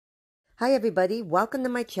Hi everybody, welcome to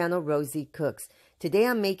my channel Rosie Cooks. Today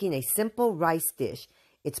I'm making a simple rice dish.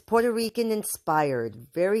 It's Puerto Rican inspired,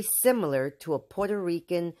 very similar to a Puerto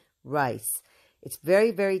Rican rice. It's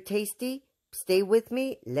very tasty. Stay with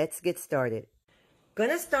me, let's get started.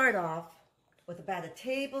 Gonna start off with about a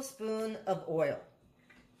tablespoon of oil.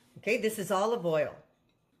 Okay, this is olive oil.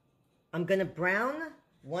 I'm gonna brown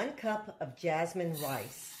 1 cup of jasmine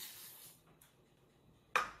rice.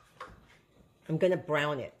 I'm gonna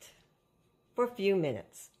brown it for a few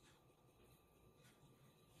minutes.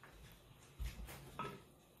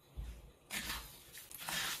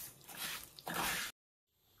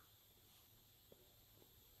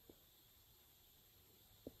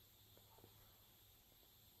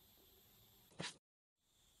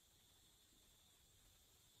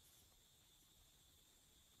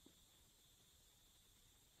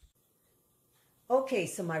 Okay,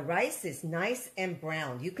 so my rice is nice and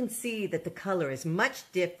brown. You can see that the color is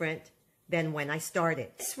much different than when I started.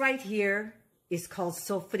 This right here is called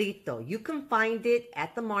sofrito. You can find it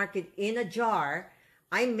at the market in a jar.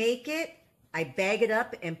 I make it, I bag it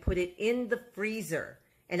up and put it in the freezer,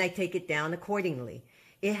 and I take it down accordingly.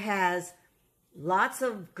 It has lots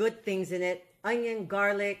of good things in it: onion,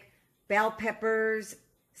 garlic, bell peppers,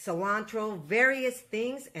 cilantro, various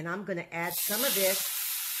things, and I'm gonna add some of this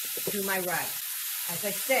to my rice. As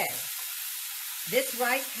I said, this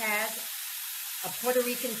rice has a Puerto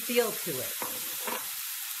Rican feel to it.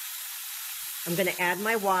 I'm going to add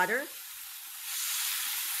my water.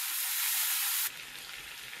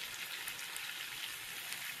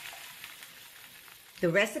 The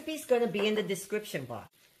recipe is going to be in the description box.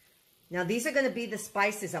 Now these are going to be the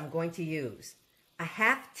spices I'm going to use. A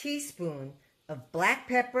half teaspoon of black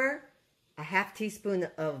pepper, a half teaspoon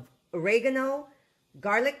of oregano,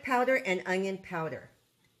 garlic powder, and onion powder.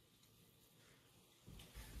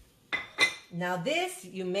 Now this,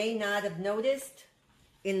 you may not have noticed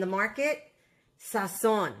in the market,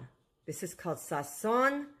 Sazon. This is called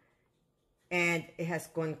Sazon, and it has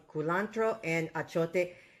con culantro and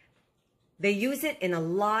achote. They use it in a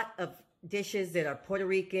lot of dishes that are Puerto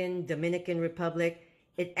Rican, Dominican Republic.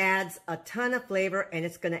 It adds a ton of flavor, and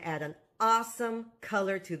it's going to add an awesome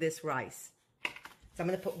color to this rice. So I'm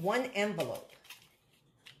going to put 1 envelope.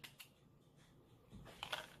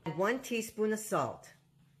 1 teaspoon of salt.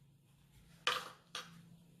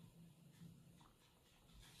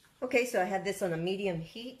 Okay, so I have this on a medium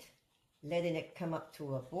heat, letting it come up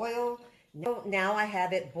to a boil. Now I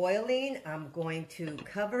have it boiling. I'm going to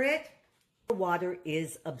cover it. The water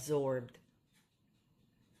is absorbed.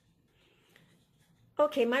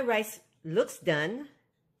 Okay, my rice looks done.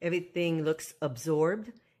 Everything looks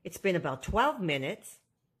absorbed. It's been about 12 minutes.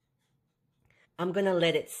 I'm going to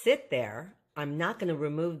let it sit there. I'm not going to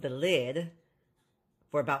remove the lid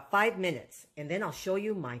for about 5 minutes, and then I'll show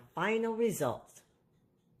you my final result.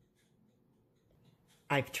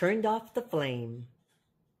 I've turned off the flame.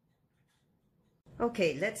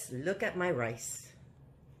 Okay, let's look at my rice.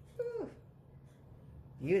 Ooh,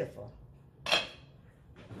 beautiful.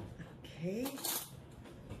 Okay.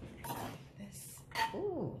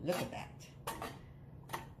 Ooh, look at that.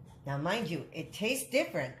 Now, mind you, it tastes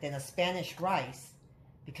different than a Spanish rice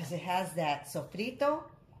because it has that sofrito,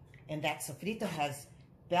 and that sofrito has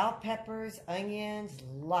bell peppers, onions,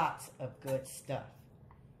 lots of good stuff.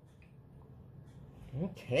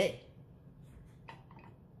 Okay.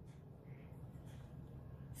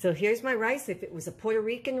 So here's my rice. If it was a Puerto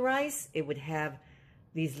Rican rice, it would have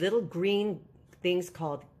these little green things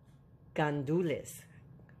called gandules.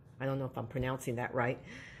 I don't know if I'm pronouncing that right.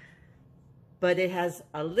 But it has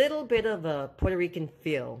a little bit of a Puerto Rican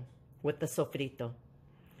feel with the sofrito.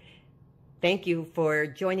 Thank you for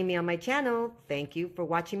joining me on my channel. Thank you for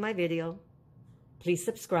watching my video. Please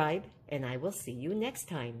subscribe, and I will see you next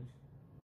time.